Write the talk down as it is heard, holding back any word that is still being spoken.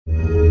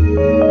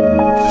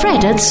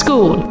Right at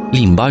School.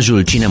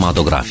 Limbajul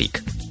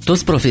cinematografic.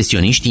 Toți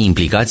profesioniștii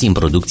implicați în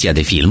producția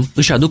de film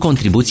își aduc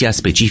contribuția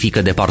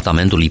specifică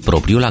departamentului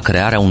propriu la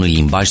crearea unui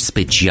limbaj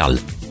special,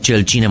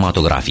 cel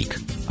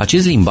cinematografic.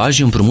 Acest limbaj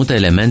împrumută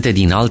elemente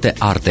din alte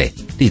arte,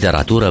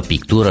 literatură,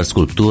 pictură,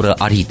 sculptură,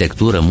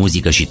 arhitectură,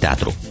 muzică și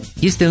teatru.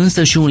 Este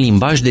însă și un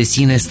limbaj de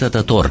sine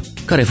stătător,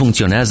 care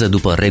funcționează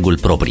după reguli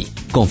proprii.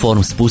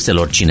 Conform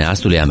spuselor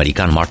cineastului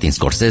american Martin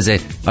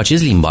Scorsese,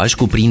 acest limbaj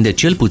cuprinde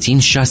cel puțin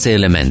 6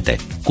 elemente: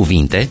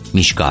 cuvinte,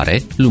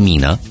 mișcare,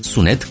 lumină,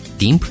 sunet,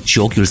 timp și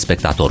ochiul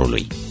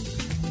spectatorului.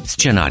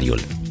 Scenariul.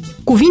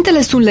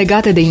 Cuvintele sunt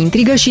legate de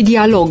intrigă și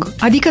dialog,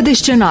 adică de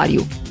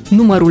scenariu.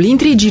 Numărul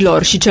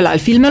intrigilor și cel al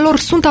filmelor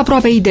sunt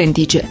aproape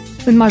identice.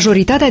 În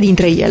majoritatea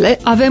dintre ele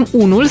avem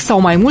unul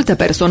sau mai multe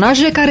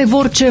personaje care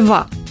vor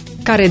ceva,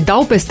 care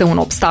dau peste un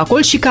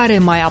obstacol și care,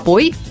 mai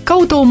apoi,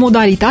 caută o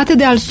modalitate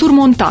de a-l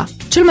surmonta.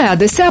 Cel mai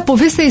adesea,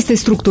 povestea este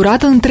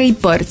structurată în 3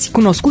 părți,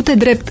 cunoscute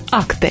drept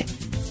acte.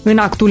 În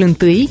actul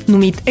întâi,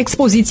 numit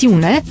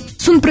expozițiune,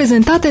 sunt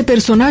prezentate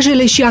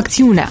personajele și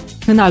acțiunea.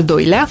 În al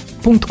doilea,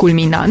 punct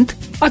culminant,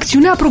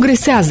 acțiunea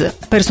progresează,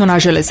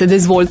 personajele se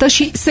dezvoltă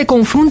și se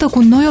confruntă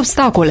cu noi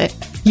obstacole.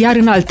 Iar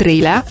în al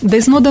treilea,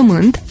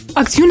 deznodământ,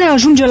 acțiunea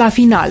ajunge la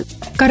final,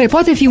 care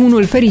poate fi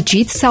unul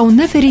fericit sau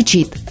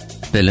nefericit.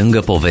 Pe lângă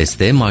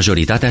poveste,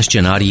 majoritatea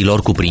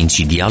scenariilor cuprind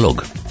și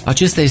dialog.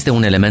 Acesta este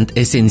un element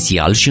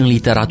esențial și în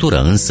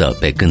literatură, însă,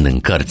 pe când în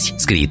cărți,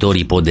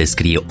 scriitorii pot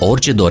descrie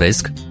orice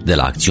doresc, de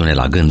la acțiune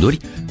la gânduri,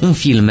 în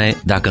filme,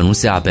 dacă nu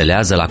se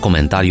apelează la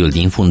comentariul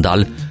din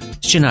fundal,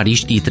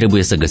 scenariștii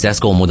trebuie să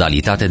găsească o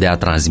modalitate de a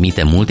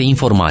transmite multe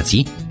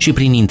informații și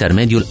prin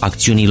intermediul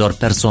acțiunilor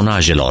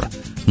personajelor,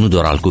 nu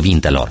doar al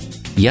cuvintelor.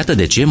 Iată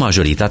de ce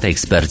majoritatea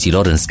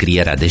experților în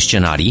scrierea de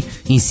scenarii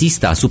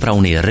insistă asupra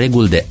unei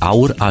reguli de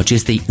aur a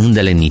acestei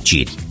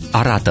îndeletniciri.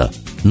 Arată,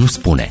 nu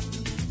spune.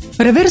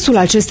 Reversul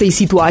acestei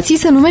situații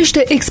se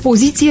numește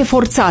expoziție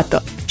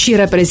forțată și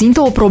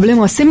reprezintă o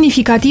problemă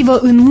semnificativă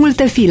în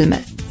multe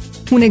filme.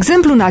 Un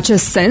exemplu în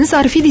acest sens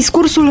ar fi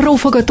discursul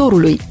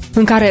răufăcătorului,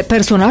 în care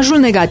personajul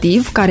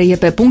negativ, care e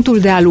pe punctul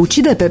de a-l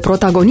ucide pe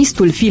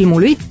protagonistul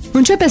filmului,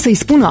 începe să-i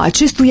spună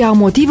acestuia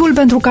motivul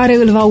pentru care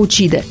îl va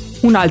ucide.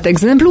 Un alt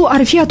exemplu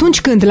ar fi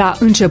atunci când, la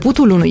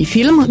începutul unui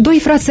film, 2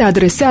 frați se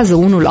adresează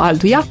unul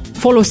altuia,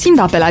 folosind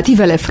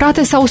apelativele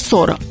frate sau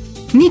soră.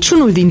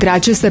 Niciunul dintre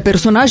aceste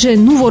personaje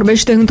nu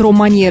vorbește într-o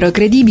manieră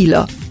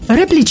credibilă.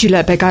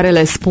 Replicile pe care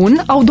le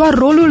spun au doar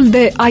rolul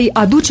de a-i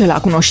aduce la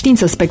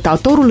cunoștință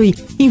spectatorului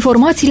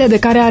informațiile de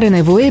care are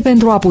nevoie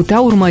pentru a putea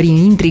urmări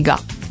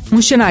intriga.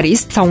 Un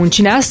scenarist sau un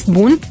cineast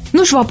bun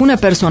nu-și va pune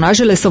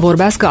personajele să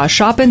vorbească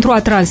așa pentru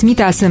a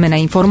transmite asemenea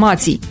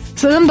informații.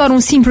 Să dăm doar un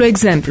simplu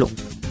exemplu.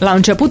 La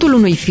începutul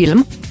unui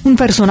film, un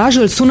personaj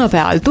îl sună pe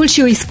altul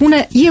și îi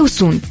spune "eu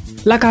sunt",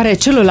 la care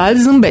celălalt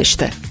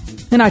zâmbește.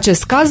 În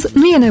acest caz,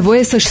 nu e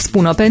nevoie să-și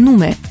spună pe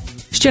nume.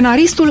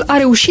 Scenaristul a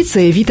reușit să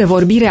evite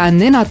vorbirea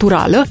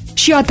nenaturală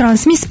și a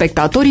transmis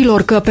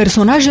spectatorilor că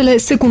personajele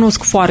se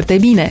cunosc foarte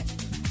bine.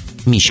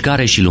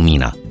 Mișcare și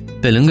lumină.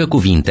 Pe lângă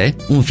cuvinte,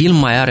 un film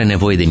mai are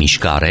nevoie de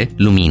mișcare,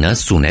 lumină,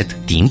 sunet,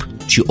 timp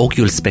și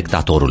ochiul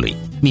spectatorului.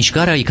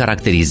 Mișcarea îi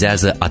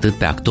caracterizează atât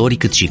pe actori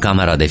cât și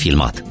camera de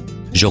filmat.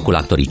 Jocul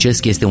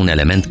actoricesc este un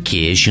element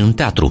cheie și în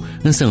teatru,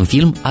 însă în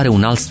film are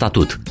un alt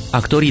statut.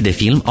 Actorii de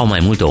film au mai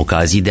multe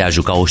ocazii de a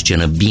juca o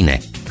scenă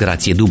bine,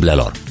 grație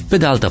dublelor. Pe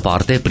de altă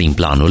parte, prin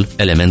planul,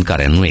 element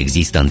care nu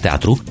există în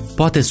teatru,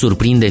 poate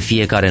surprinde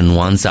fiecare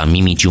nuanță a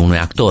mimicii unui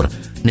actor,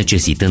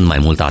 necesitând mai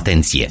multă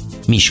atenție.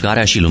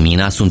 Mișcarea și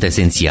lumina sunt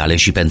esențiale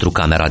și pentru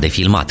camera de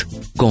filmat.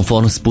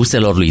 Conform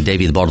spuselor lui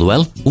David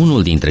Bordwell,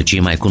 unul dintre cei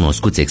mai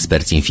cunoscuți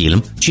experți în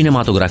film,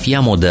 cinematografia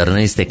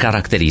modernă este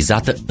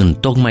caracterizată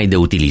întocmai de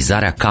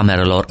utilizarea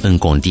camerelor în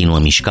continuă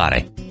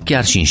mișcare,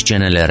 chiar și în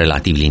scenele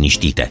relativ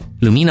liniștite.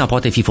 Lumina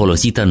poate fi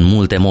folosită în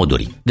multe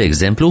moduri, de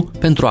exemplu,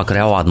 pentru a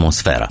crea o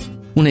atmosferă.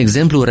 Un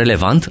exemplu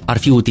relevant ar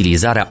fi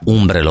utilizarea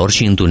umbrelor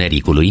și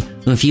întunericului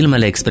în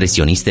filmele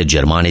expresioniste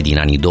germane din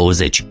anii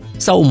 20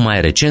 sau,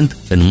 mai recent,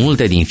 în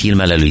multe din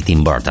filmele lui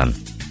Tim Burton.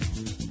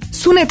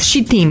 Sunet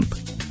și timp.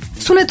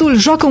 Sunetul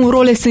joacă un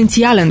rol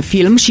esențial în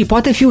film și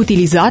poate fi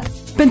utilizat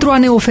pentru a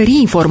ne oferi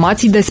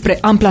informații despre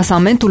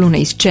amplasamentul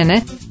unei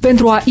scene,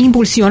 pentru a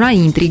impulsiona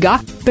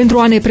intriga, pentru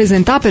a ne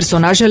prezenta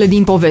personajele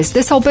din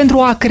poveste sau pentru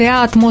a crea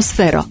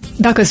atmosferă.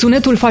 Dacă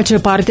sunetul face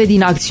parte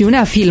din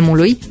acțiunea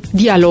filmului,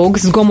 dialog,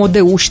 zgomot de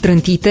uși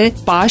trântite,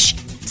 pași,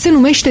 se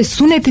numește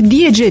sunet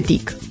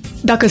diegetic.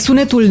 Dacă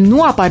sunetul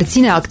nu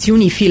aparține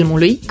acțiunii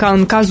filmului, ca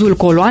în cazul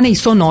coloanei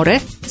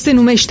sonore, se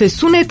numește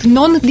sunet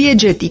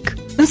non-diegetic.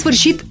 În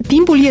sfârșit,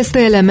 timpul este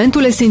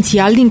elementul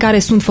esențial din care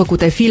sunt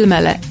făcute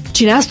filmele.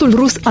 Cineastul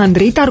rus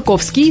Andrei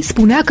Tarkovski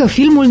spunea că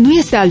filmul nu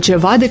este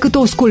altceva decât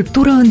o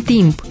sculptură în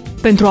timp.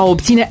 Pentru a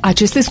obține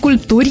aceste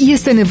sculpturi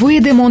este nevoie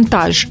de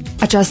montaj.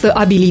 Această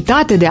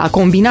abilitate de a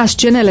combina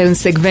scenele în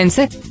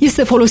secvențe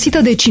este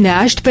folosită de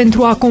cineaști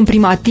pentru a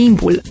comprima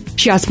timpul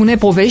și a spune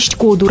povești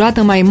cu o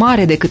durată mai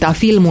mare decât a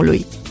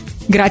filmului.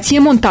 Grație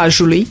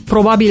montajului,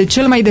 probabil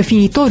cel mai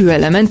definitoriu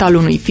element al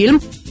unui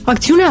film,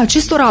 Acțiunea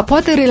acestora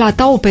poate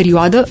relata o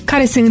perioadă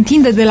care se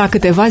întinde de la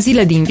câteva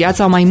zile din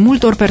viața mai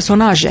multor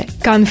personaje,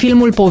 ca în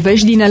filmul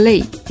Povești din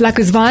LA, la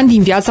câțiva ani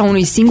din viața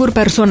unui singur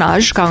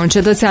personaj, ca în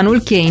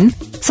Cetățeanul Kane,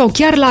 sau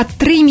chiar la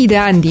 3000 de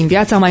ani din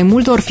viața mai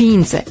multor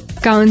ființe,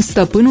 ca în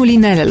Stăpânul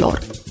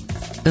Inelelor.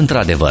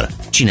 Într-adevăr,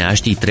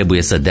 cineaștii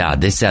trebuie să dea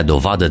adesea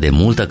dovadă de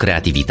multă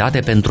creativitate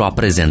pentru a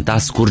prezenta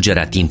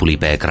scurgerea timpului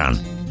pe ecran.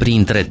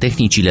 Printre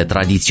tehnicile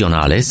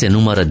tradiționale se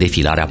numără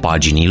defilarea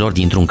paginilor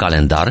dintr-un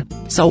calendar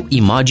sau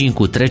imagini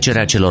cu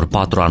trecerea celor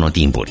 4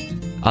 anotimpuri.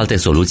 Alte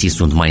soluții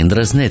sunt mai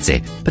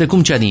îndrăznețe,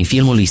 precum cea din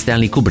filmul lui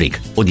Stanley Kubrick,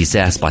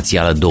 Odiseea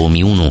Spațială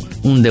 2001,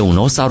 unde un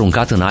os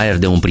aruncat în aer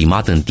de un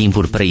primat în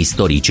timpuri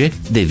preistorice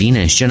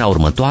devine în scena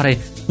următoare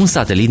un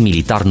satelit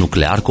militar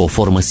nuclear cu o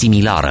formă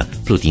similară,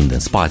 plutind în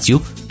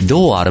spațiu,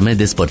 două arme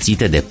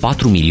despărțite de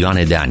 4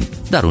 milioane de ani,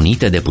 dar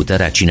unite de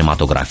puterea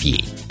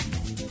cinematografiei.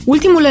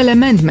 Ultimul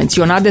element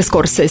menționat de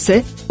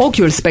Scorsese,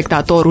 ochiul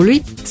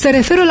spectatorului, se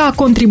referă la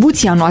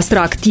contribuția noastră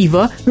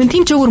activă în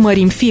timp ce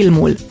urmărim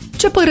filmul.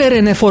 Ce părere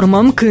ne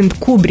formăm când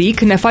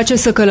Kubrick ne face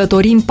să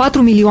călătorim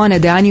 4 milioane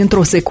de ani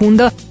într-o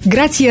secundă,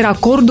 grație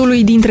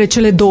racordului dintre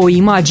cele două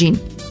imagini?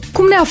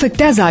 Cum ne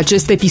afectează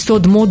acest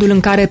episod modul în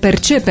care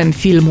percepem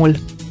filmul?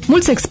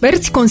 Mulți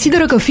experți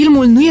consideră că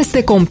filmul nu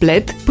este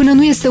complet până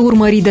nu este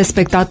urmărit de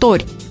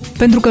spectatori,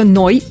 pentru că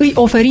noi îi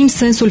oferim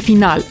sensul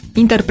final,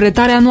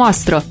 interpretarea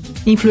noastră,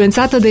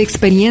 influențată de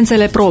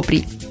experiențele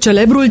proprii.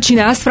 Celebrul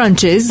cineast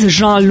francez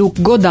Jean-Luc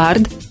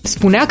Godard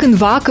spunea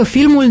cândva că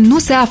filmul nu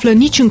se află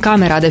nici în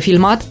camera de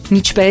filmat,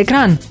 nici pe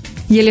ecran.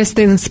 El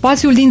este în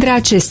spațiul dintre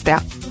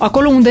acestea,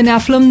 acolo unde ne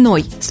aflăm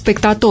noi,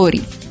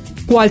 spectatorii.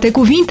 Cu alte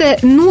cuvinte,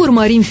 nu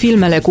urmărim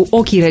filmele cu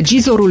ochii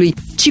regizorului,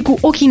 ci cu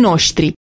ochii noștri.